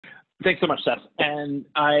Thanks so much, Seth. And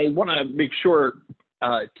I want to make sure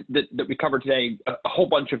that we cover today a whole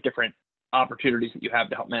bunch of different opportunities that you have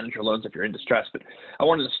to help manage your loans if you're in distress. But I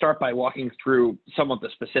wanted to start by walking through some of the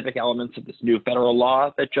specific elements of this new federal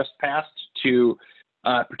law that just passed to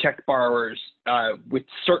protect borrowers with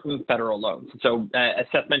certain federal loans. So as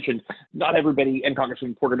Seth mentioned, not everybody, and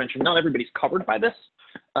Congressman Porter mentioned, not everybody's covered by this.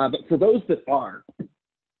 But for those that are,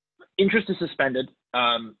 interest is suspended.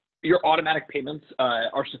 Your automatic payments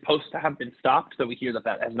are supposed to have been stopped, so we hear that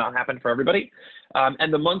that has not happened for everybody.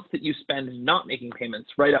 And the months that you spend not making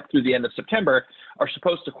payments right up through the end of September are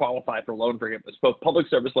supposed to qualify for loan forgiveness, both public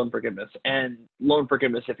service loan forgiveness and loan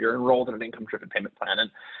forgiveness if you're enrolled in an income-driven payment plan.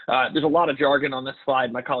 And there's a lot of jargon on this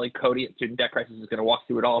slide. My colleague Cody at Student Debt Crisis is going to walk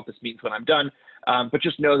through it all if this means when I'm done. But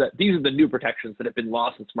just know that these are the new protections that have been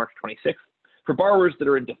law since March 26th. For borrowers that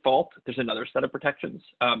are in default, there's another set of protections.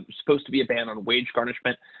 Supposed to be a ban on wage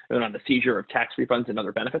garnishment and on the seizure of tax refunds and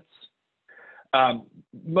other benefits.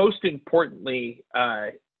 Most importantly,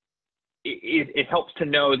 it helps to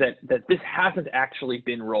know that this hasn't actually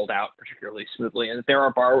been rolled out particularly smoothly, and that there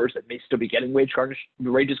are borrowers that may still be getting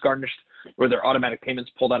wages garnished or their automatic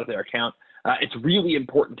payments pulled out of their account. It's really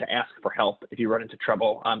important to ask for help if you run into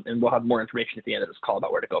trouble, and we'll have more information at the end of this call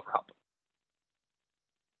about where to go for help.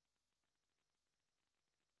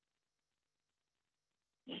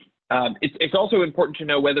 It's also important to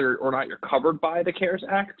know whether or not you're covered by the CARES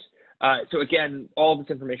Act. So again, all of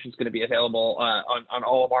this information is going to be available on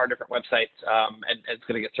all of our different websites, and it's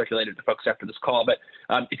going to get circulated to folks after this call. But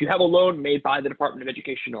if you have a loan made by the Department of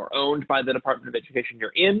Education or owned by the Department of Education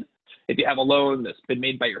you're in, if you have a loan that's been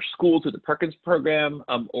made by your school through the Perkins program,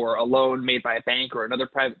 or a loan made by a bank or another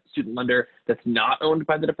private student lender that's not owned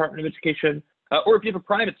by the Department of Education, or if you have a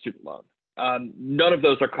private student loan, none of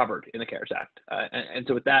those are covered in the CARES Act. And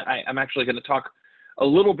so with that, I'm actually going to talk a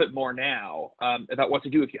little bit more now about what to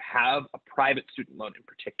do if you have a private student loan in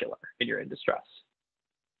particular and you're in distress.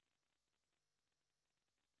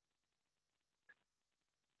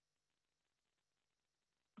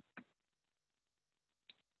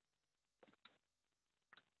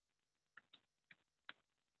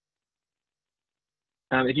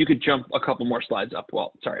 If you could jump a couple more slides up.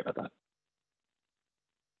 Well, sorry about that.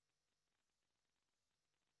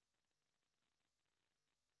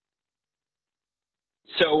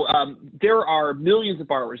 So there are millions of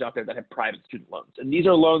borrowers out there that have private student loans, and these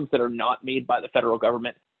are loans that are not made by the federal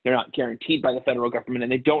government. They're not guaranteed by the federal government,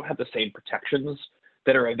 and they don't have the same protections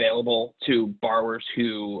that are available to borrowers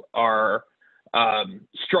who are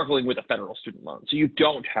struggling with a federal student loan. So you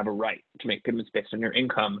don't have a right to make payments based on your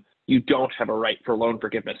income. You don't have a right for loan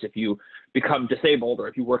forgiveness if you become disabled or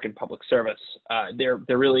if you work in public service. There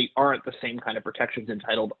really aren't the same kind of protections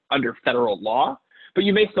entitled under federal law. But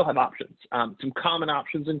you may still have options. Some common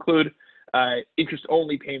options include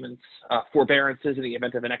interest-only payments, forbearances in the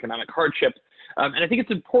event of an economic hardship. And I think it's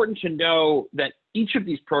important to know that each of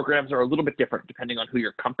these programs are a little bit different depending on who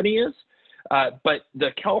your company is. But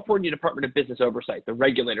the California Department of Business Oversight, the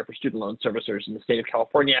regulator for student loan servicers in the state of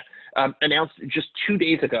California, announced just 2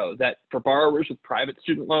 days ago that for borrowers with private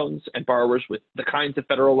student loans and borrowers with the kinds of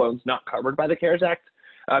federal loans not covered by the CARES Act,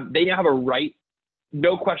 they now have a right,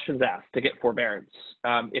 no questions asked, to get forbearance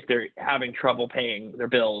if they're having trouble paying their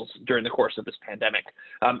bills during the course of this pandemic.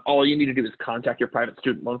 All you need to do is contact your private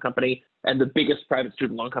student loan company, and the biggest private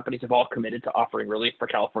student loan companies have all committed to offering relief for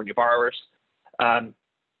California borrowers.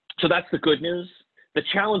 So that's the good news. The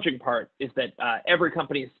challenging part is that every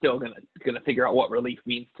company is still going to figure out what relief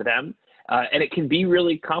means to them. And it can be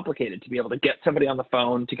really complicated to be able to get somebody on the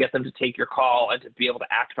phone, to get them to take your call, and to be able to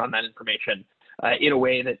act on that information in a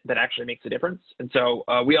way that actually makes a difference. And so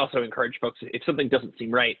we also encourage folks, if something doesn't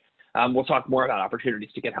seem right, we'll talk more about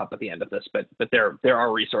opportunities to get help at the end of this, but there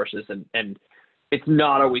are resources, and it's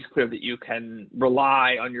not always clear that you can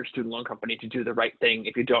rely on your student loan company to do the right thing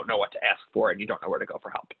if you don't know what to ask for and you don't know where to go for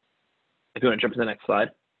help. If you want to jump to the next slide.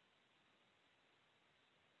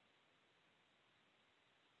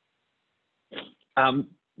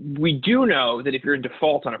 We do know that if you're in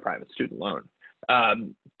default on a private student loan,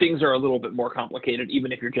 things are a little bit more complicated.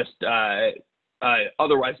 Even if you're just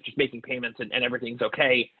otherwise just making payments and everything's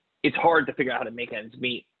okay, it's hard to figure out how to make ends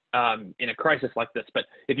meet in a crisis like this. But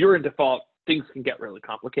if you're in default, things can get really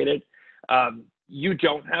complicated. You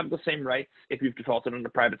don't have the same rights if you've defaulted on a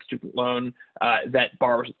private student loan that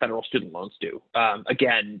borrowers with federal student loans do.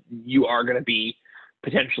 Again, you are going to be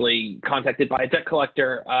potentially contacted by a debt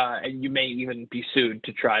collector, and you may even be sued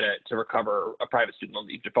to try to recover a private student loan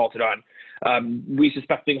that you've defaulted on. We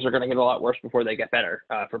suspect things are going to get a lot worse before they get better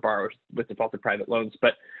for borrowers with defaulted private loans.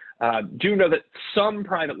 But do know that some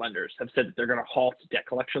private lenders have said that they're going to halt debt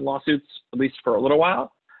collection lawsuits, at least for a little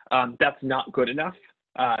while. That's not good enough,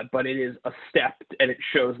 but it is a step, and it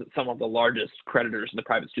shows that some of the largest creditors in the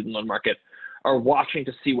private student loan market are watching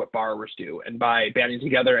to see what borrowers do. And by banding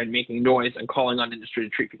together and making noise and calling on industry to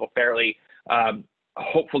treat people fairly,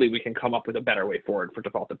 hopefully we can come up with a better way forward for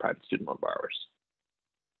defaulted private student loan borrowers.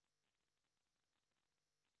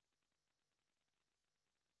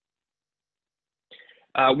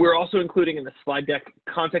 We're also including in the slide deck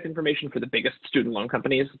contact information for the biggest student loan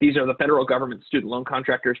companies. These are the federal government student loan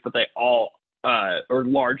contractors, but they all or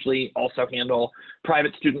largely also handle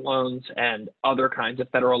private student loans and other kinds of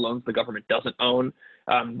federal loans the government doesn't own.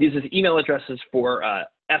 These are email addresses for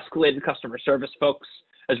escalated customer service folks,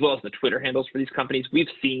 as well as the Twitter handles for these companies. We've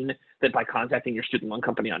seen that by contacting your student loan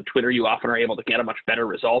company on Twitter, you often are able to get a much better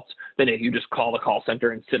results than if you just call the call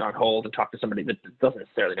center and sit on hold and talk to somebody that doesn't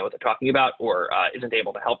necessarily know what they're talking about or isn't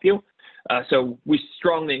able to help you. So we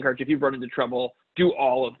strongly encourage, if you've run into trouble, do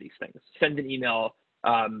all of these things. Send an email,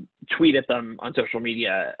 tweet at them on social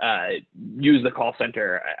media, use the call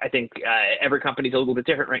center. I think every company is a little bit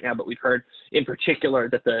different right now, but we've heard in particular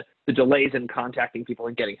that the delays in contacting people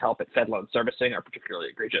and getting help at Fed loan servicing are particularly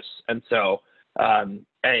egregious. And so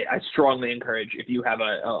I strongly encourage, if you have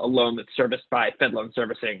a loan that's serviced by Fed loan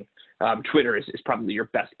servicing, Twitter is probably your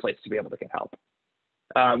best place to be able to get help.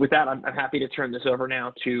 With that, I'm happy to turn this over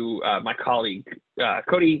now to my colleague,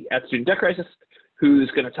 Cody at Student Debt Crisis,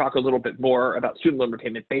 who's going to talk a little bit more about student loan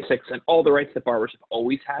repayment basics and all the rights that borrowers have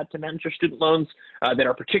always had to manage their student loans that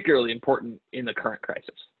are particularly important in the current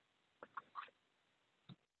crisis.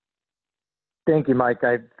 Thank you, Mike.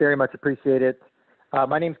 I very much appreciate it.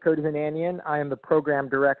 My name is Cody Hananian. I am the program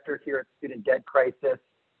director here at Student Debt Crisis.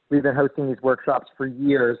 We've been hosting these workshops for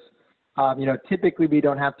years. Typically we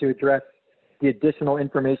don't have to address the additional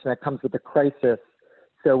information that comes with the crisis.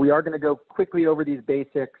 So we are going to go quickly over these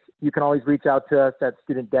basics. You can always reach out to us at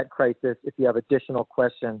Student Debt Crisis if you have additional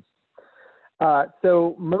questions.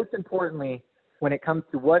 So most importantly, when it comes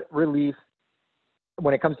to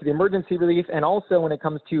when it comes to the emergency relief, and also when it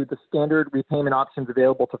comes to the standard repayment options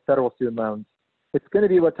available to federal student loans, it's going to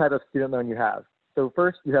be what type of student loan you have. So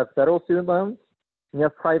first, you have federal student loans, and you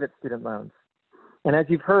have private student loans. And as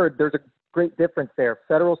you've heard, there's a great difference there.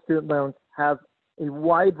 Federal student loans have a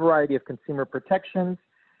wide variety of consumer protections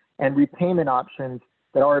and repayment options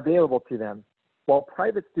that are available to them, while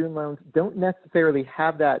private student loans don't necessarily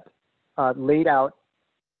have that laid out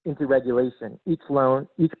into regulation. Each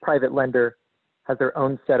private lender has their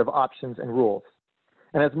own set of options and rules.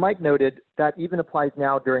 And as Mike noted, that even applies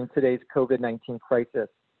now during today's COVID-19 crisis.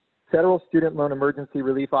 Federal student loan emergency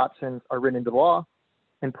relief options are written into law,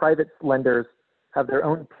 and private lenders have their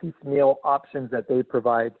own piecemeal options that they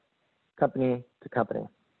provide company to company.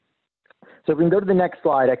 So if we can go to the next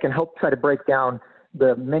slide, I can help try to break down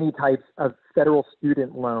the many types of federal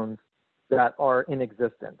student loans that are in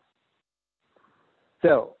existence.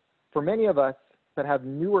 So for many of us that have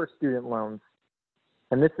newer student loans,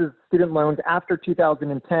 and this is student loans after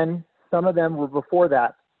 2010, some of them were before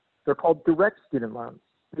that, they're called direct student loans.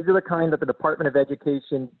 These are the kind that the Department of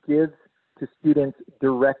Education gives to students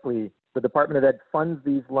directly. The Department of Ed funds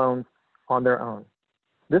these loans on their own.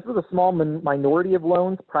 This was a small minority of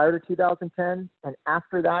loans prior to 2010, and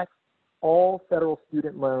after that, all federal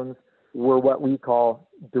student loans were what we call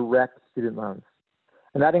direct student loans.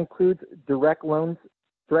 And that includes direct loans,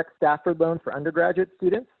 direct Stafford loans for undergraduate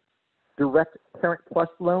students, direct Parent Plus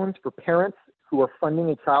loans for parents who are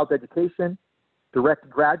funding a child's education, direct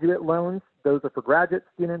graduate loans, those are for graduate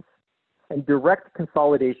students, and direct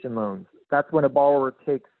consolidation loans. That's when a borrower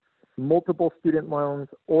takes multiple student loans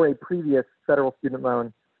or a previous federal student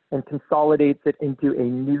loan and consolidates it into a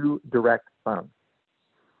new direct loan.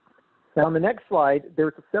 Now on the next slide,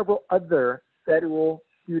 there's several other federal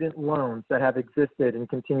student loans that have existed and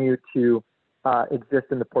continue to exist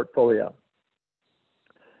in the portfolio.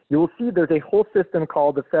 You will see there's a whole system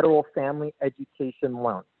called the Federal Family Education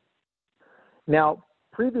Loan. Now,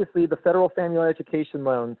 previously, the Federal Family Education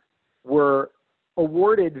Loans were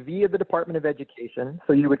awarded via the Department of Education,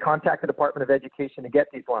 so you would contact the Department of Education to get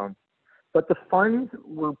these loans, but the funds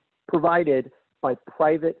were provided by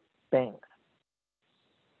private banks.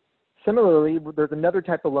 Similarly, there's another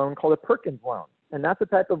type of loan called a Perkins loan, and that's a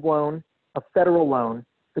type of loan, a federal loan,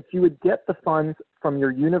 that you would get the funds from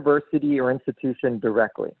your university or institution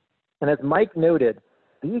directly. And as Mike noted,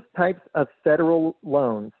 these types of federal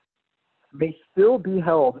loans may still be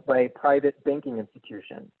held by a private banking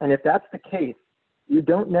institution. And if that's the case, you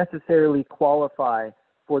don't necessarily qualify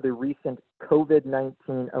for the recent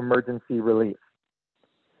COVID-19 emergency relief.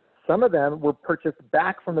 Some of them were purchased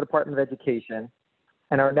back from the Department of Education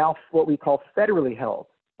and are now what we call federally held.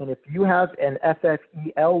 And if you have an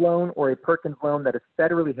FFEL loan or a Perkins loan that is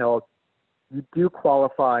federally held, you do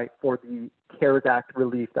qualify for the CARES Act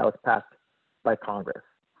relief that was passed by Congress.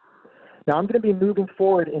 Now, I'm going to be moving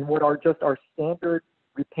forward in what are just our standard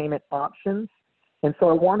repayment options. And so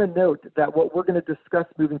I want to note that what we're going to discuss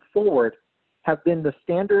moving forward have been the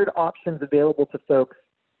standard options available to folks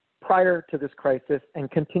prior to this crisis and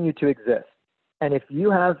continue to exist. And if you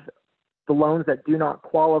have the loans that do not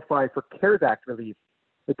qualify for CARES Act relief,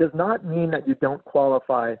 it does not mean that you don't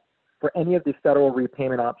qualify for any of the federal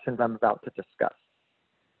repayment options I'm about to discuss.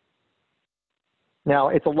 Now,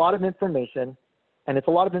 it's a lot of information, and it's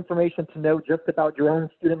a lot of information to know just about your own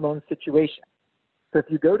student loan situation. So if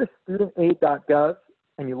you go to studentaid.gov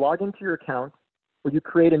and you log into your account, or you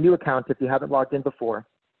create a new account if you haven't logged in before,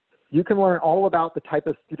 you can learn all about the type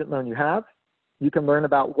of student loan you have. You can learn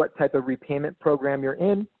about what type of repayment program you're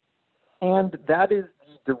in, and that is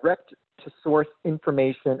the direct to source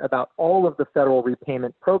information about all of the federal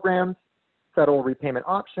repayment programs, federal repayment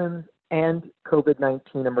options, and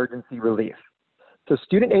COVID-19 emergency relief. So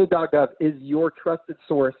studentaid.gov is your trusted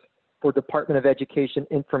source for Department of Education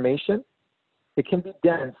information. It can be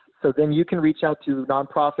dense, so then you can reach out to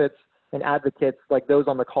nonprofits and advocates like those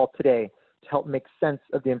on the call today to help make sense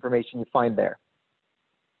of the information you find there.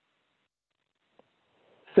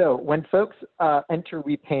 So when folks enter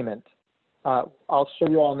repayment, I'll show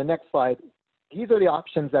you all on the next slide. These are the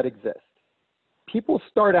options that exist. People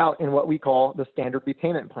start out in what we call the standard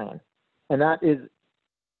repayment plan, and that is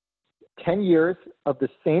 10 years of the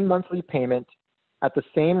same monthly payment at the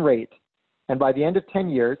same rate, and by the end of 10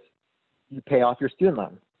 years, you pay off your student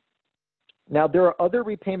loan. Now, there are other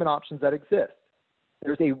repayment options that exist.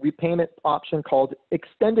 There's a repayment option called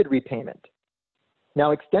extended repayment.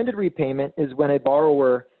 Now, extended repayment is when a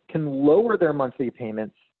borrower can lower their monthly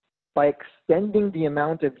payments by extending the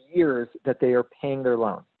amount of years that they are paying their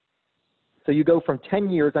loan. So you go from 10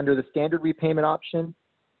 years under the standard repayment option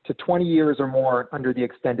to 20 years or more under the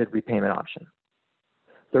extended repayment option.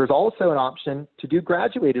 There's also an option to do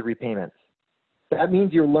graduated repayments. That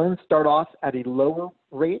means your loans start off at a lower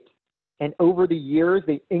rate, and over the years,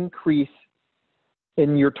 they increase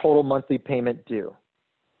in your total monthly payment due.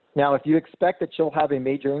 Now, if you expect that you'll have a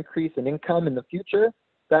major increase in income in the future,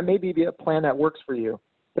 that may be a plan that works for you.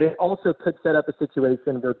 But it also could set up a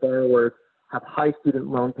situation where borrowers have high student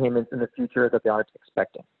loan payments in the future that they aren't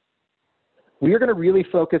expecting. We are going to really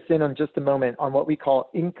focus in on just a moment on what we call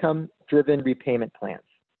income-driven repayment plans.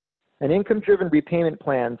 And income-driven repayment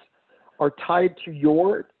plans are tied to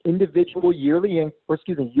your individual yearly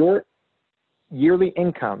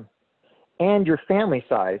income and your family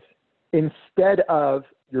size instead of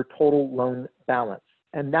your total loan balance.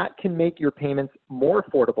 And that can make your payments more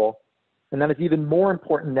affordable, and that is even more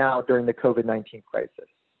important now during the COVID-19 crisis.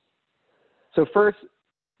 So first,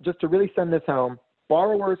 just to really send this home,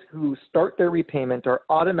 borrowers who start their repayment are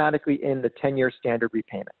automatically in the 10-year standard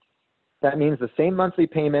repayment. That means the same monthly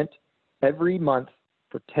payment every month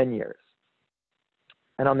for 10 years.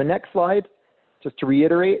 And on the next slide, just to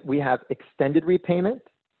reiterate, we have extended repayment,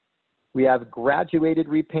 we have graduated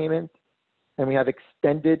repayment, and we have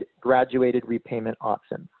extended graduated repayment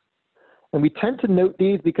options. And we tend to note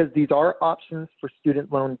these because these are options for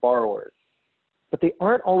student loan borrowers, but they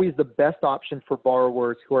aren't always the best option for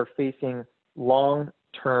borrowers who are facing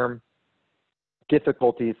long-term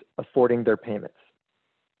difficulties affording their payments.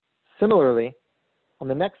 Similarly, on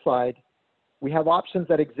the next slide, we have options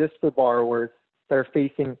that exist for borrowers that are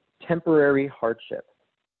facing temporary hardship.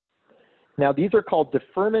 Now, these are called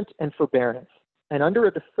deferment and forbearance. And under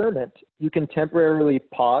a deferment, you can temporarily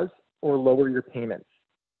pause or lower your payments.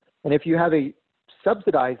 And if you have a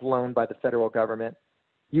subsidized loan by the federal government,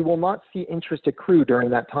 you will not see interest accrue during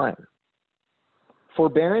that time.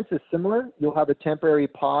 Forbearance is similar. You'll have a temporary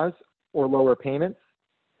pause or lower payments,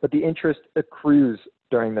 but the interest accrues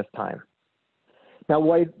during this time. Now,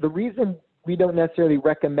 the reason we don't necessarily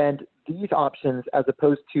recommend these options as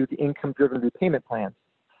opposed to the income-driven repayment plans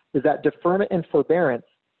is that deferment and forbearance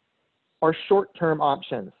are short-term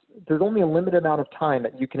options. There's only a limited amount of time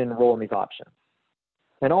that you can enroll in these options.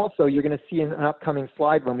 And also, you're going to see in an upcoming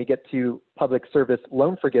slide when we get to public service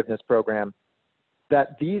loan forgiveness program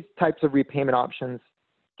that these types of repayment options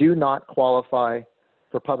do not qualify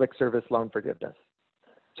for public service loan forgiveness.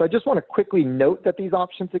 So I just want to quickly note that these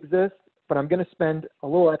options exist, but I'm going to spend a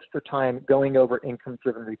little extra time going over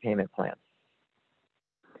income-driven repayment plans.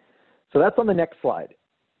 So that's on the next slide.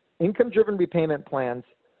 Income-driven repayment plans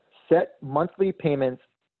set monthly payments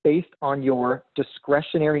based on your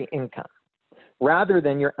discretionary income rather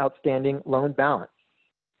than your outstanding loan balance.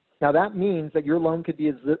 Now that means that your loan could be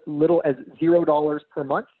as little as $0 per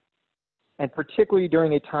month And particularly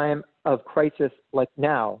during a time of crisis like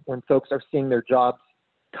now, when folks are seeing their jobs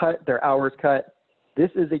cut, their hours cut, this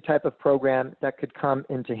is a type of program that could come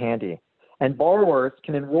into handy. And borrowers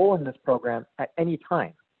can enroll in this program at any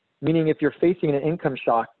time, meaning if you're facing an income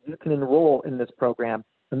shock, you can enroll in this program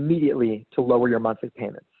immediately to lower your monthly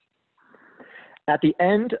payments. At the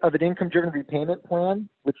end of an income-driven repayment plan,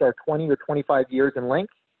 which are 20 or 25 years in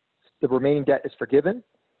length, the remaining debt is forgiven.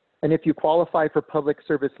 And if you qualify for public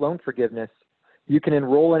service loan forgiveness, you can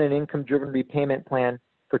enroll in an income-driven repayment plan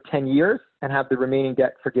for 10 years and have the remaining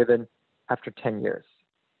debt forgiven after 10 years.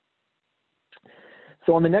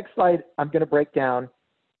 So on the next slide, I'm going to break down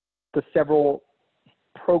the several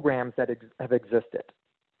programs that have existed.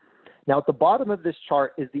 Now, at the bottom of this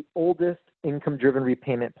chart is the oldest income-driven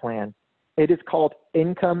repayment plan. It is called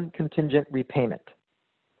income contingent repayment.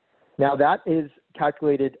 Now, that is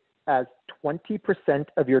calculated as 20%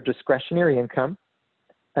 of your discretionary income,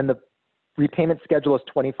 and the repayment schedule is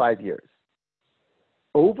 25 years.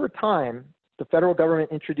 Over time, the federal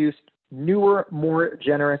government introduced newer, more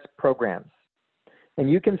generous programs. And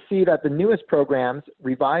you can see that the newest programs,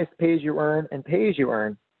 Revised Pay-As-You-Earn and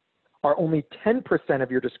Pay-As-You-Earn, are only 10% of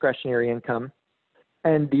your discretionary income,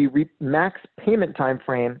 and the max payment time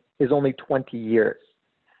frame is only 20 years.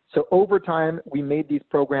 So over time, we made these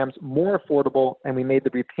programs more affordable, and we made the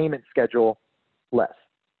repayment schedule less.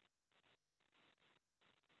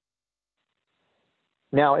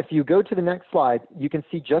 Now, if you go to the next slide, you can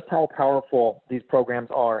see just how powerful these programs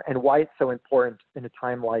are and why it's so important in a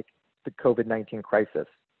time like the COVID-19 crisis.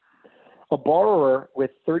 A borrower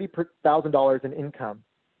with $30,000 in income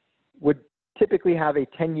would typically have a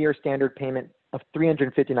 10-year standard payment of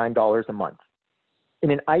 $359 a month.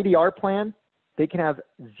 In an IDR plan, they can have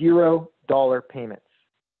 $0 payments.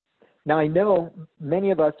 Now, I know many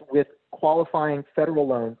of us with qualifying federal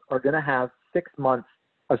loans are going to have 6 months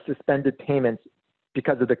of suspended payments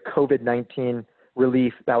because of the COVID-19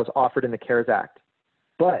 relief that was offered in the CARES Act.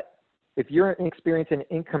 But if you're experiencing an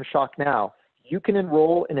income shock now, you can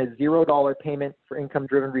enroll in a $0 payment for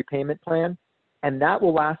income-driven repayment plan, and that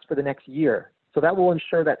will last for the next year. So that will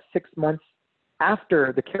ensure that 6 months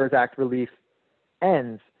after the CARES Act relief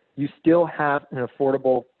ends, you still have an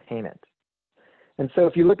affordable payment. And so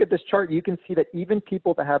if you look at this chart, you can see that even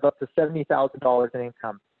people that have up to $70,000 in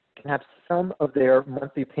income can have some of their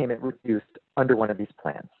monthly payment reduced under one of these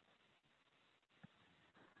plans.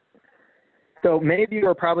 So many of you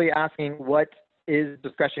are probably asking, what is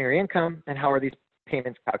discretionary income and how are these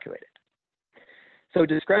payments calculated? So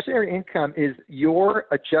discretionary income is your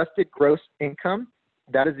adjusted gross income.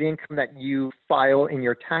 That is the income that you file in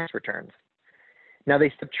your tax returns. Now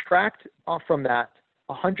they subtract off from that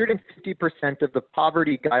 150% of the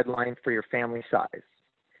poverty guideline for your family size.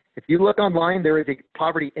 If you look online, there is a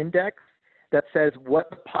poverty index that says what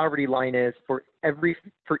the poverty line is for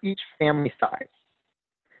each family size.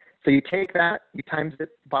 So you take that, you times it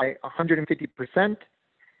by 150%,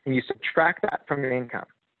 and you subtract that from your income.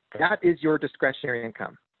 That is your discretionary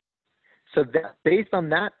income. So that, based on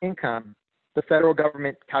that income, the federal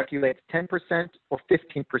government calculates 10% or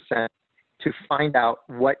 15% to find out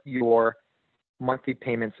what your monthly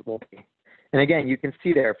payments will be. And again, you can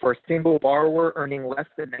see there, for a single borrower earning less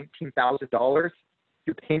than $19,000,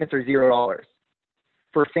 your payments are $0.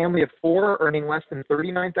 For a family of 4 earning less than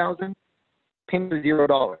 $39,000, payments are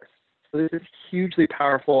 $0. So this is hugely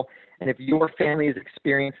powerful. And if your family is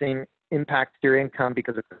experiencing impact to your income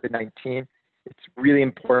because of COVID-19, it's really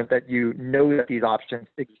important that you know that these options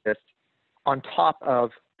exist on top of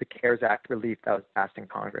the CARES Act relief that was passed in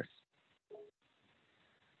Congress.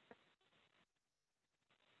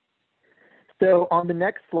 So on the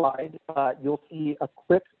next slide, you'll see a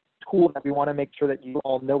quick tool that we want to make sure that you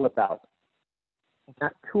all know about.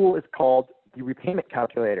 That tool is called the Repayment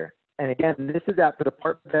Calculator. And again, this is at the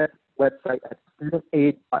department website at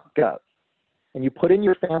studentaid.gov. And you put in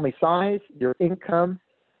your family size, your income,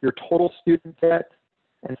 your total student debt,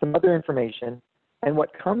 and some other information. And what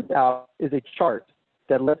comes out is a chart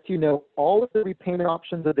that lets you know all of the repayment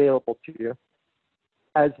options available to you,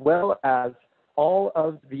 as well as all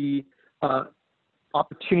of the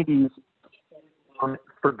opportunities on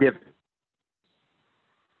forgiveness.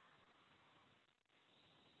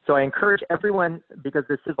 So I encourage everyone, because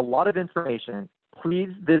this is a lot of information, please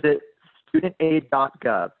visit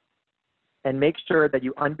studentaid.gov and make sure that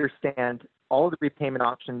you understand all of the repayment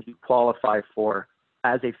options you qualify for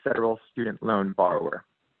as a federal student loan borrower.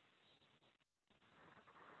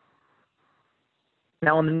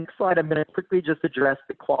 Now on the next slide, I'm going to quickly just address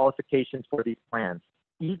the qualifications for these plans.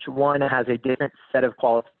 Each one has a different set of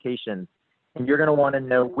qualifications, and you're going to want to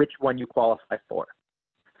know which one you qualify for.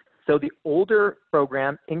 So the older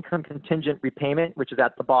program, income contingent repayment, which is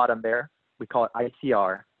at the bottom there, we call it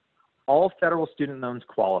ICR, all federal student loans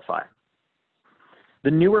qualify.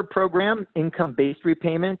 The newer program, income-based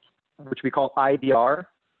repayment, which we call IDR,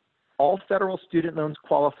 all federal student loans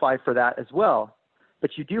qualify for that as well,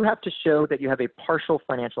 but you do have to show that you have a partial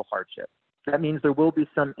financial hardship. That means there will be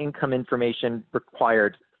some income information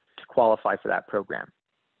required to qualify for that program.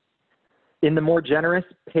 In the more generous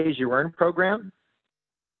pay-as-you-earn program,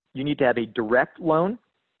 you need to have a direct loan,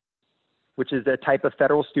 which is a type of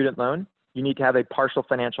federal student loan. You need to have a partial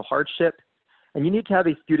financial hardship, and you need to have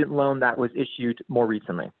a student loan that was issued more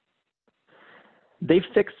recently. They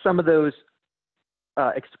fixed some of those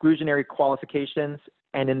exclusionary qualifications,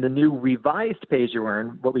 and in the new revised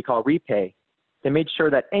pay-as-you-earn, what we call Repay, they made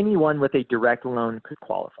sure that anyone with a direct loan could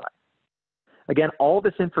qualify. Again, all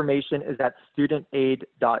this information is at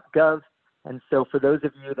studentaid.gov, and so for those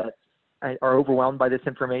of you that are overwhelmed by this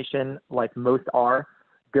information, like most are,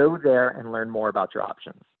 go there and learn more about your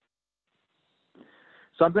options.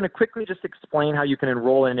 So I'm going to quickly just explain how you can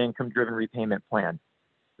enroll in an income-driven repayment plan.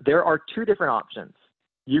 There are two different options.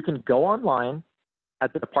 You can go online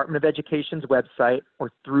at the Department of Education's website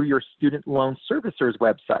or through your student loan servicer's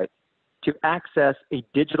website to access a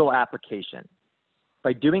digital application.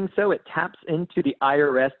 By doing so, it taps into the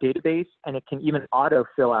IRS database, and it can even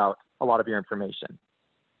auto-fill out a lot of your information.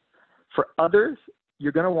 For others,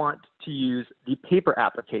 you're going to want to use the paper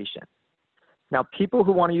application. Now, people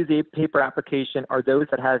who want to use a paper application are those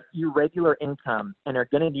that have irregular income and are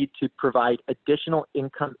going to need to provide additional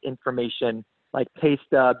income information like pay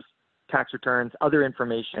stubs, tax returns, other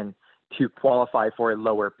information to qualify for a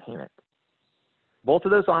lower payment. Both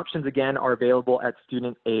of those options, again, are available at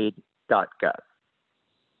studentaid.gov.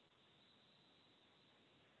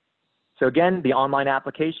 So again, the online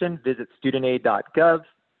application, visit studentaid.gov.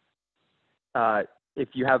 If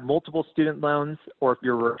you have multiple student loans or if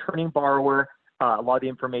you're a returning borrower, a lot of the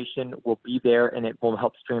information will be there and it will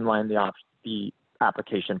help streamline the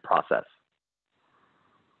application process.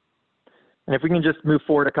 And if we can just move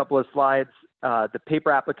forward a couple of slides, the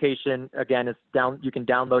paper application, again, is you can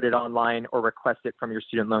download it online or request it from your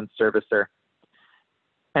student loan servicer.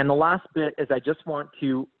 And the last bit is I just want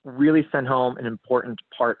to really send home an important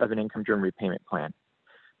part of an income-driven repayment plan.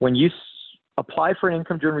 When you apply for an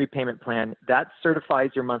income-driven repayment plan, that certifies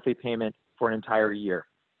your monthly payment for an entire year.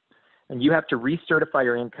 And you have to recertify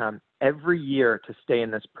your income every year to stay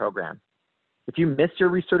in this program. If you miss your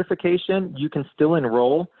recertification, you can still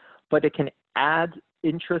enroll, but it can add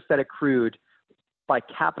interest that accrued by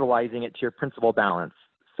capitalizing it to your principal balance.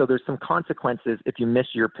 So there's some consequences if you miss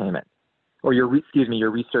your payment or your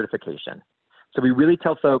recertification. So we really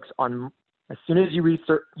tell folks as soon as you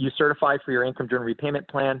certify for your income-driven repayment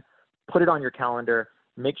plan, put it on your calendar,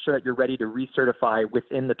 make sure that you're ready to recertify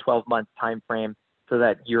within the 12-month time frame so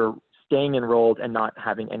that you're staying enrolled and not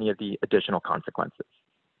having any of the additional consequences.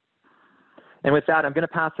 And with that, I'm going to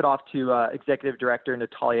pass it off to Executive Director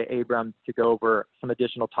Natalia Abrams to go over some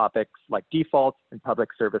additional topics like defaults and public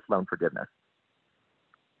service loan forgiveness.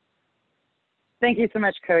 Thank you so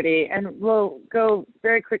much, Cody. And we'll go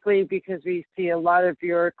very quickly because we see a lot of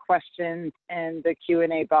your questions in the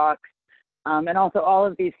Q&A box. And also all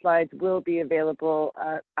of these slides will be available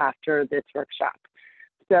after this workshop.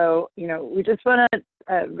 So, we just want to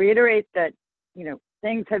reiterate that,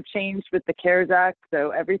 things have changed with the CARES Act. So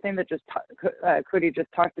everything that Cody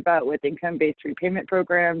just talked about with income-based repayment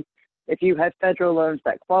programs, if you have federal loans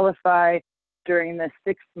that qualify during the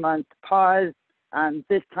 6-month pause,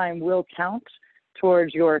 this time will count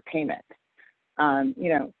towards your payment.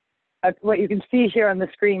 What you can see here on the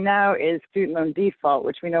screen now is student loan default,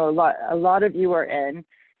 which we know a lot of you are in,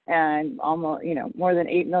 and almost, more than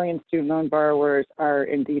 8 million student loan borrowers are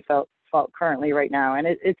in default currently right now. And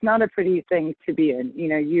it's not a pretty thing to be in.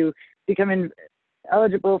 You become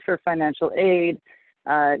eligible for financial aid,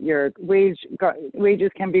 your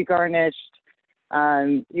wages can be garnished,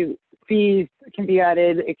 fees can be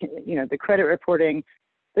added, the credit reporting.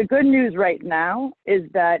 The good news right now is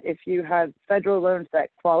that if you have federal loans that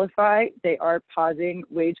qualify, they are pausing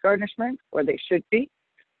wage garnishment, or they should be.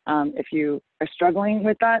 If you are struggling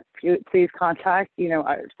with that, please contact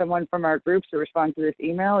someone from our groups to respond to this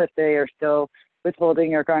email if they are still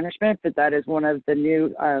withholding your garnishment. But that is one of the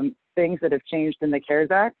new things that have changed in the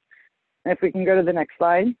CARES Act. And if we can go to the next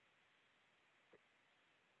slide.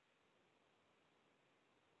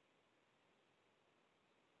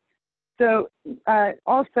 So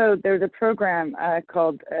also there's a program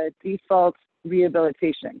called default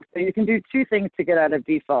rehabilitation. So you can do two things to get out of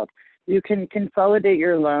default. You can consolidate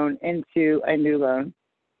your loan into a new loan,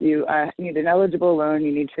 You need an eligible loan.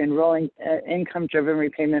 You need to enroll in income-driven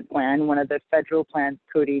repayment plan, one of the federal plans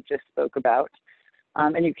Cody just spoke about.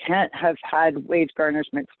 And you can't have had wage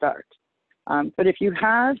garnishment start. But if you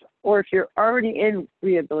have, or if you're already in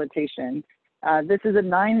rehabilitation, this is a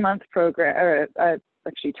 9-month program, or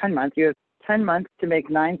actually 10 months. You have 10 months to make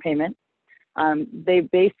 9 payments. They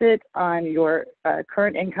base it on your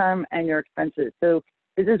current income and your expenses. So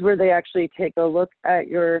this is where they actually take a look at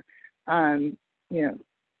your,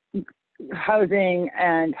 housing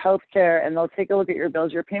and healthcare, and they'll take a look at your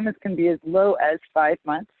bills. Your payments can be as low as $5,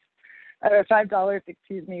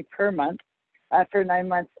 per month for 9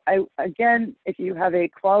 months. Again, if you have a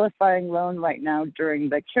qualifying loan right now during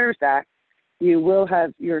the CARES Act, you will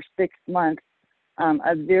have your 6 months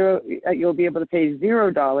of zero. You'll be able to pay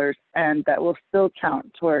 $0, and that will still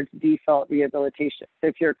count towards default rehabilitation. So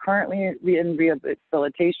if you're currently in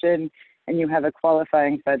rehabilitation and you have a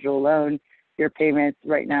qualifying federal loan, your payments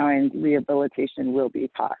right now in rehabilitation will be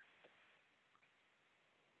paused.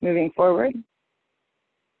 Moving forward.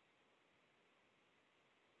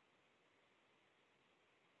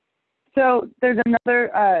 So there's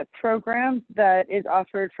another program that is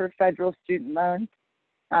offered for federal student loans.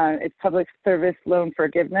 It's Public Service Loan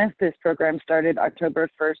Forgiveness. This program started October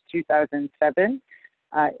 1st, 2007.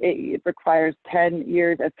 It requires 10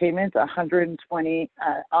 years of payments, 120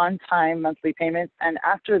 on-time monthly payments, and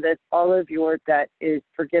after this, all of your debt is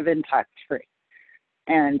forgiven tax-free.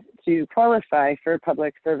 And to qualify for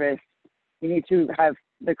public service, you need to have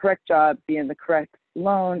the correct job, be in the correct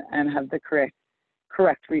loan, and have the correct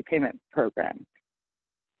repayment program.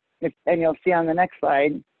 And you'll see on the next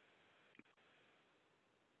slide,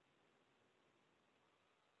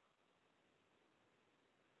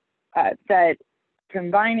 that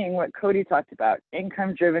combining what Cody talked about,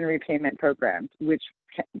 income-driven repayment programs, which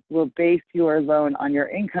will base your loan on your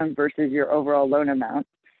income versus your overall loan amount,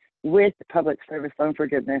 with public service loan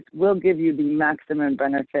forgiveness, will give you the maximum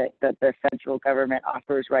benefit that the federal government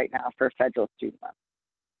offers right now for federal student loans.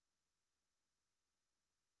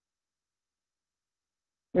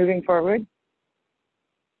 Moving forward.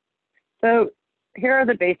 So here are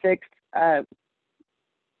the basics.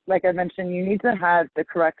 Like I mentioned, you need to have the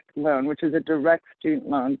correct loan, which is a direct student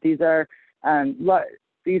loan. These are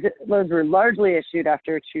these loans were largely issued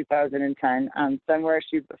after 2010. Some were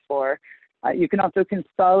issued before. You can also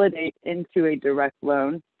consolidate into a direct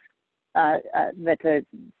loan instead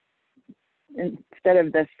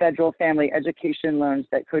of the federal family education loans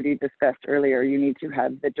that Cody discussed earlier. You need to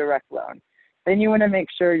have the direct loan. Then you want to make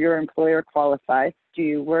sure your employer qualifies. Do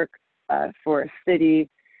you work for a city,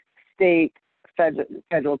 state,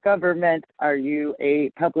 federal government? Are you a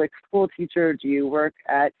public school teacher? Do you work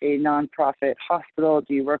at a nonprofit hospital?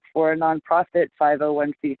 Do you work for a nonprofit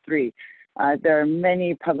 501c3? There are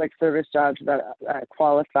many public service jobs that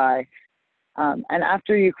qualify. And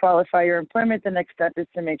after you qualify your employment, the next step is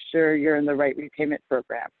to make sure you're in the right repayment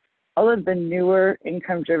program. All of the newer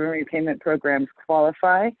income-driven repayment programs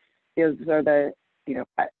qualify. Those are the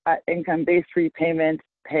income-based repayments,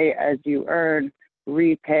 pay as you earn,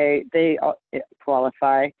 repay, they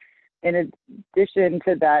qualify. In addition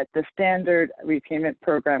to that, the standard repayment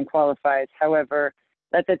program qualifies. However,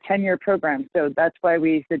 that's a 10-year program, so that's why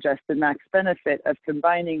we suggest the max benefit of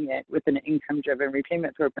combining it with an income-driven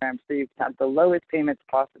repayment program, so you can have the lowest payments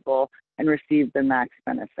possible and receive the max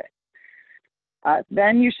benefit.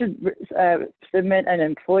 Then you should submit an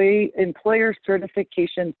employer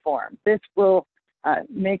certification form. This will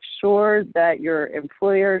make sure that your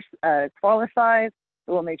employers qualify.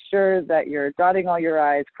 It will make sure that you're dotting all your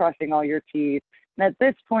I's, crossing all your T's. And at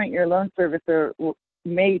this point, your loan servicer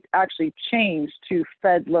may actually change to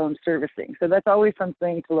Fed loan servicing. So that's always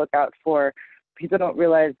something to look out for. People don't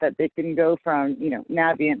realize that they can go from,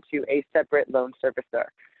 Navient to a separate loan servicer.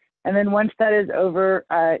 And then once that is over,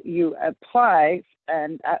 you apply,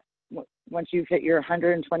 and once you've hit your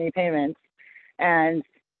 120 payments and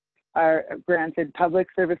are granted public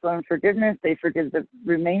service loan forgiveness, they forgive the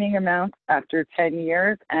remaining amount after 10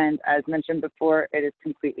 years, and as mentioned before, it is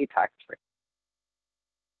completely tax-free.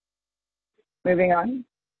 Moving on.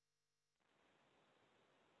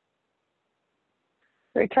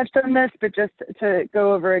 So I touched on this, but just to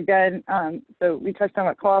go over again, so we touched on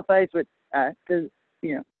what qualifies, which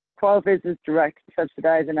qualifies as direct,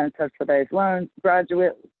 subsidized, and unsubsidized loans,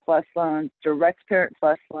 graduate plus loans, direct parent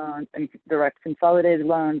plus loans, and direct consolidated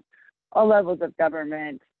loans, all levels of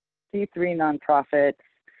government, C3 nonprofits,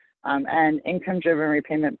 and income-driven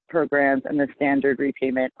repayment programs, and the standard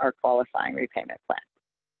repayment are qualifying repayment plans.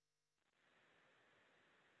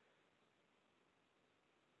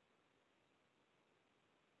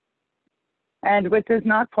 And what does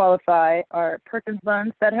not qualify are Perkins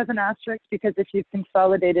loans. That has an asterisk because if you've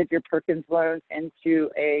consolidated your Perkins loans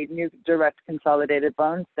into a new direct consolidated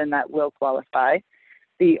loans, then that will qualify.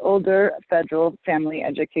 The older federal family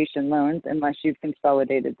education loans, unless you've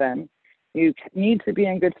consolidated them, you need to be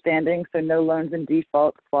in good standing, so no loans in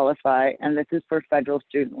default qualify, and this is for federal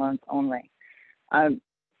student loans only.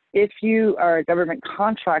 If you are a government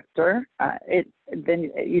contractor,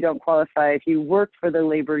 then you don't qualify. If you work for the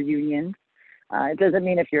labor unions, it doesn't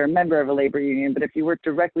mean if you're a member of a labor union, but if you work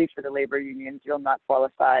directly for the labor unions, you'll not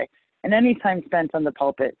qualify. And any time spent on the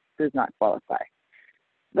pulpit does not qualify.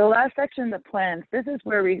 The last section, the plans, this is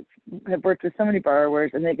where we have worked with so many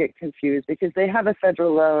borrowers and they get confused because they have a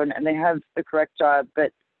federal loan and they have the correct job,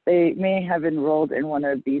 but they may have enrolled in one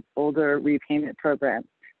of these older repayment programs.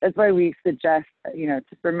 That's why we suggest,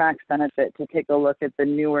 for max benefit, to take a look at the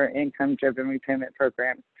newer income-driven repayment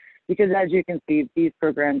programs. Because as you can see, these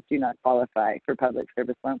programs do not qualify for public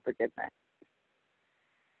service loan forgiveness.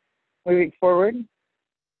 Moving forward.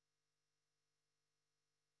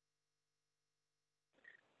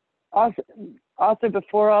 Also,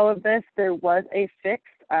 before all of this, there was a fix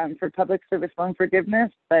for public service loan forgiveness,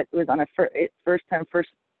 but it was on a first-come,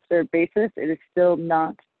 first-served basis. It is still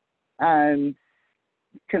not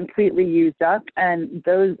completely used up, and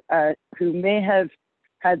those who may have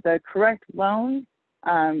had the correct loan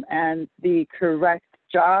and the correct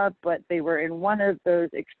job, but they were in one of those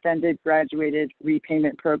extended graduated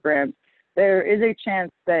repayment programs, there is a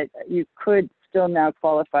chance that you could still now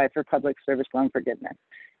qualify for public service loan forgiveness.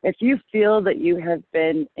 If you feel that you have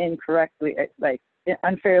been incorrectly,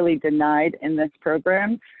 unfairly denied in this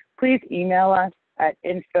program, please email us at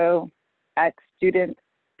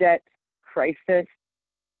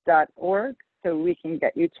info@studentdebtcrisis.org so we can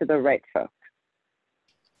get you to the right folks.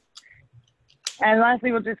 And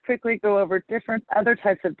lastly, we'll just quickly go over different other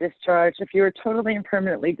types of discharge. If you are totally and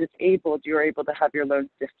permanently disabled, you're able to have your loans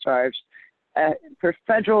discharged. For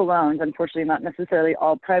federal loans, unfortunately, not necessarily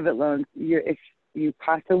all private loans, if you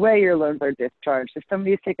pass away, your loans are discharged. If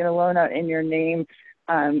somebody's taken a loan out in your name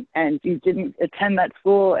and you didn't attend that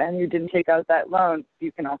school and you didn't take out that loan,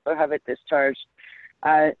 you can also have it discharged.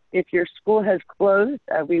 If your school has closed,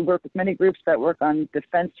 we work with many groups that work on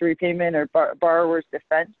defense to repayment or borrower's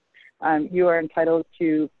defense. You are entitled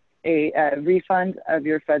to a refund of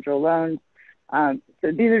your federal loans.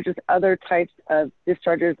 So these are just other types of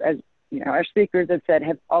discharges, as our speakers have said,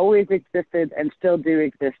 have always existed and still do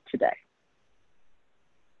exist today.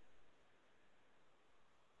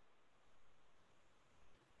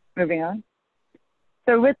 Moving on.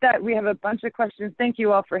 So with that, we have a bunch of questions. Thank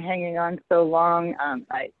you all for hanging on so long.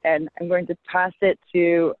 And I'm going to pass it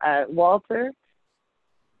to Walter.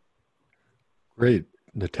 Great.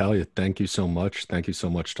 Natalia, thank you so much. Thank you so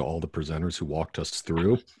much to all the presenters who walked us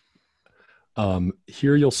through.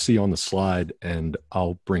 Here you'll see on the slide, and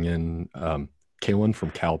I'll bring in Kaylin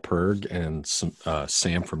from CalPERG and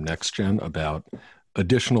Sam from NextGen about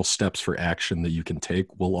additional steps for action that you can take.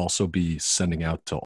 We'll also be sending out to